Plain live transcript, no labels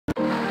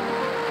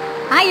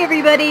Hi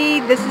everybody,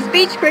 this is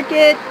Beach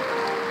Cricket,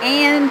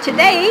 and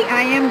today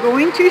I am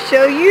going to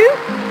show you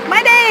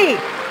my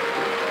day.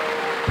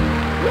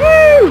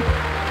 Woo!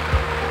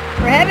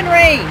 We're having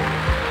rain.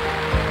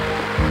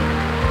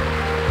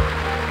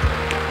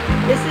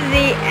 This is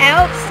the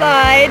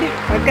outside.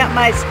 I've got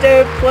my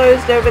stove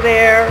closed over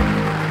there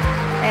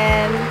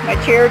and my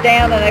chair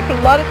down, and I put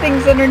a lot of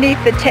things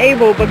underneath the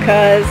table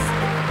because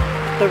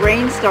the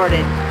rain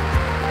started.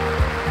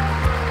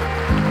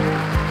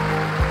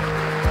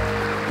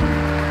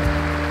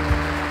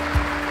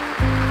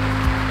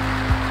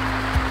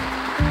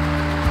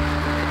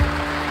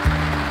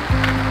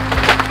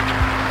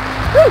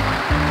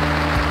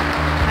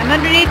 I'm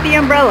underneath the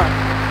umbrella.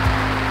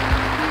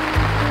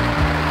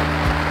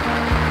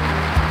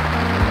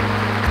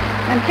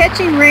 I'm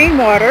catching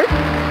rainwater.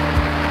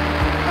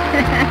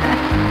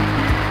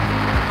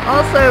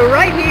 Also,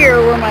 right here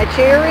where my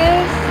chair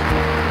is,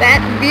 that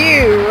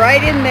view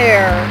right in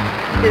there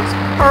is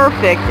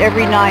perfect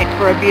every night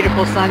for a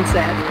beautiful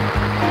sunset.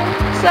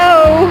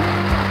 So,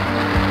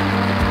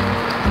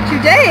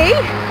 today,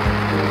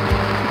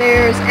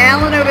 there's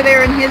Alan over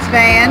there in his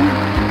van.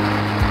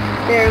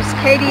 There's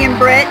Katie and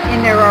Brett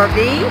in their RV,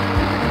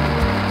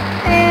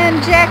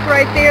 and Jack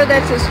right there,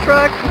 that's his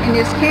truck, and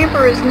his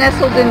camper is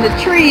nestled in the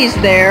trees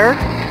there.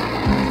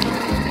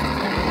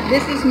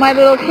 This is my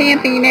little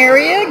camping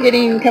area,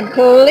 getting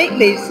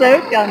completely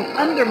soaked. I'm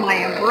under my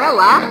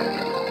umbrella,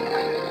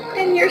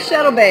 and here's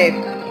Shuttle Babe,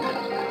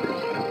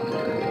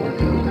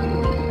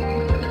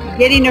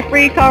 getting a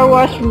free car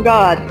wash from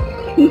God.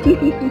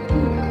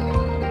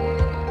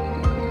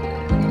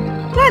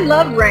 I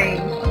love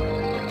rain.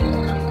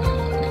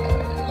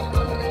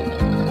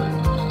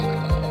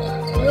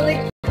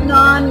 Really putting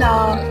on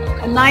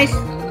a nice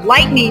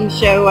lightning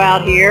show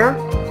out here.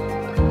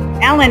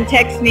 Alan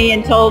texted me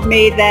and told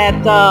me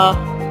that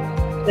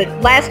the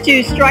last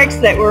two strikes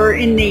that were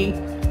in the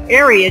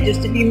area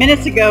just a few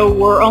minutes ago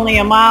were only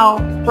a mile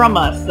from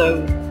us,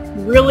 so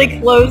really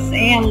close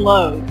and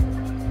low.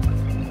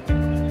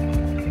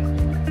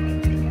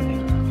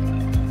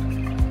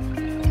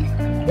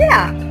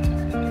 Yeah,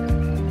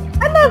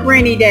 I love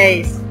rainy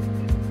days,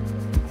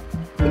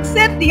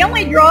 except the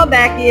only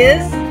drawback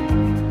is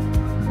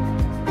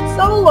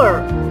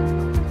solar.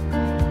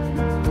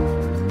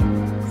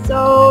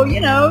 So, you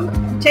know,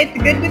 take the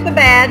good with the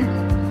bad.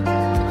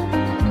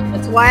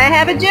 That's why I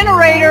have a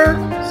generator,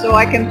 so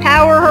I can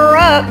power her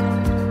up,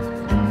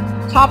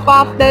 top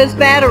off those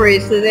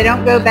batteries so they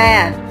don't go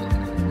bad.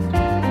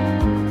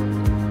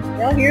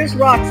 Well, here's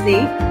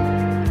Roxy.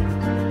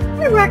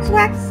 Hey, Rox.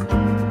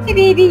 Hey,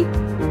 baby.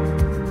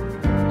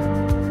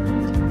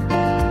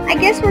 I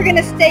guess we're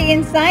gonna stay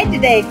inside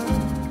today.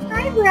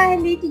 Hi,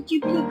 Riley. Did you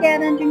peek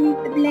out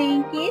underneath the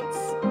blankets?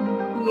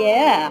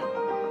 Yeah.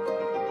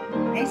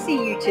 I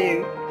see you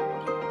two.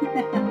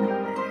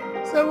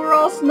 So we're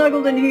all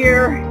snuggled in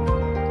here.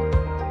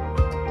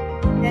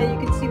 Yeah, you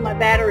can see my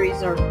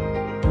batteries are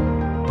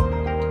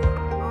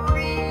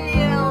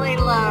really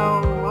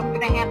low. I'm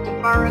gonna have to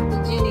fire up the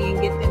Jenny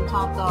and get them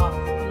topped off.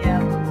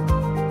 Yeah.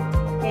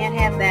 Can't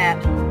have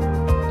that.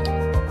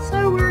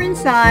 So we're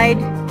inside,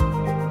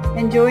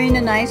 enjoying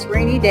a nice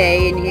rainy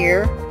day in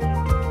here.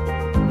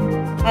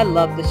 I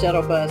love the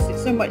shuttle bus.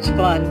 It's so much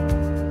fun.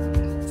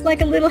 It's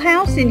like a little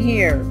house in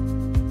here.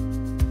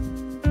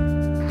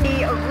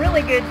 A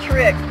really good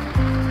trick,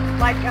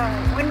 like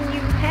when you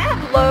have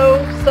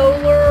low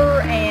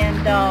solar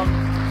and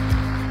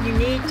you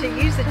need to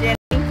use a Jenny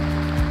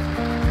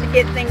to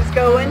get things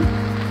going,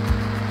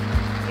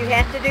 you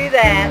have to do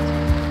that.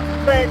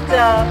 But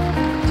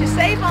to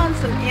save on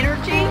some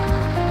energy,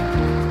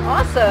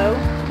 also,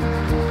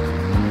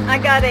 I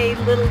got a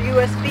little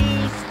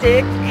USB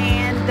stick,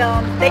 and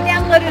they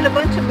downloaded a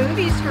bunch of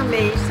movies for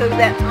me so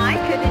that I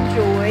could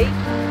enjoy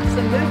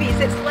some movies.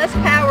 It's less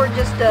power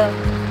just to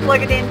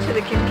plug it into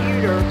the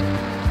computer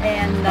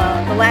and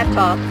the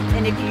laptop,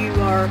 and if you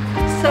are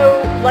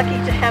so lucky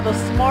to have a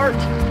smart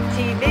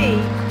TV,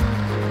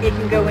 it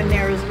can go in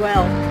there as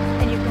well,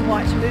 and you can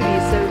watch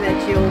movies so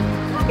that you'll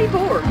not be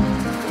bored.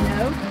 You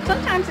know,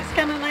 sometimes it's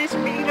kind of nice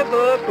reading a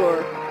book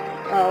or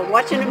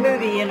watching a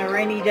movie in a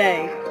rainy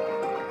day,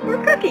 or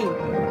cooking.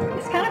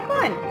 It's kind of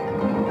fun.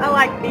 I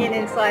like being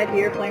inside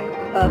here playing with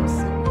the pups.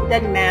 It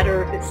doesn't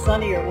matter if it's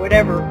sunny or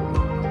whatever,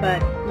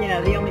 but you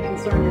know, the only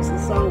concern is the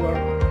solar.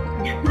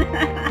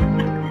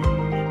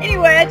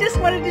 Anyway, I just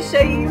wanted to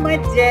show you my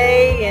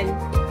day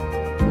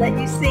and let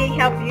you see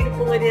how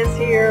beautiful it is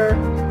here.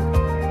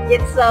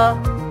 It's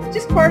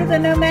just part of the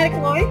nomadic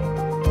life,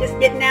 just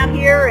getting out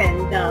here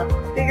and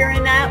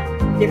figuring out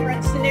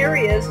different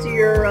scenarios to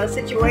your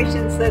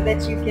situation so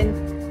that you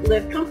can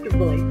live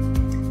comfortably.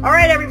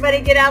 Alright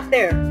everybody, get out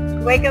there,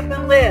 wake up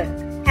and live,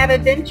 have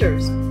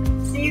adventures.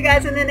 See you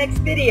guys in the next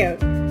video.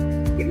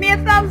 Give me a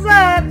thumbs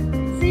up.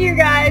 See you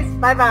guys.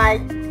 Bye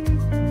bye.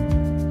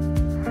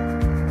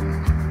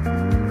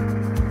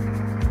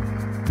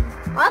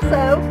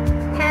 Also,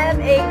 have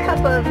a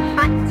cup of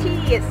hot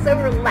tea. It's so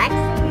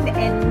relaxing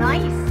and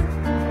nice,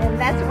 and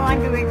that's what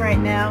I'm doing right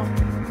now.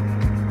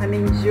 I'm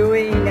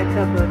enjoying a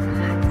cup of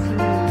hot tea,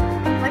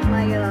 like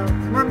my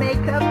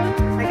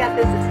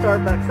visit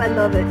Starbucks. I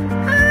love it.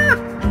 Ah,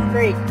 it's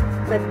great.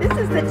 But this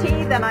is the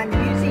tea that I'm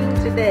using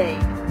today.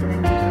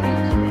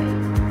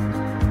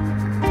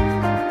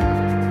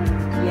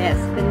 Yes,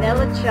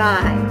 vanilla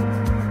chai.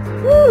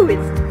 Woo,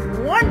 it's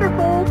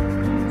wonderful.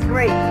 It's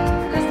great.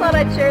 Just thought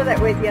I'd share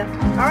that with you.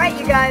 All right,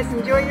 you guys,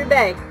 enjoy your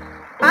day.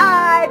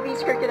 Bye.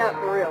 Beach Cricket out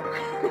for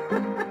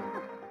real.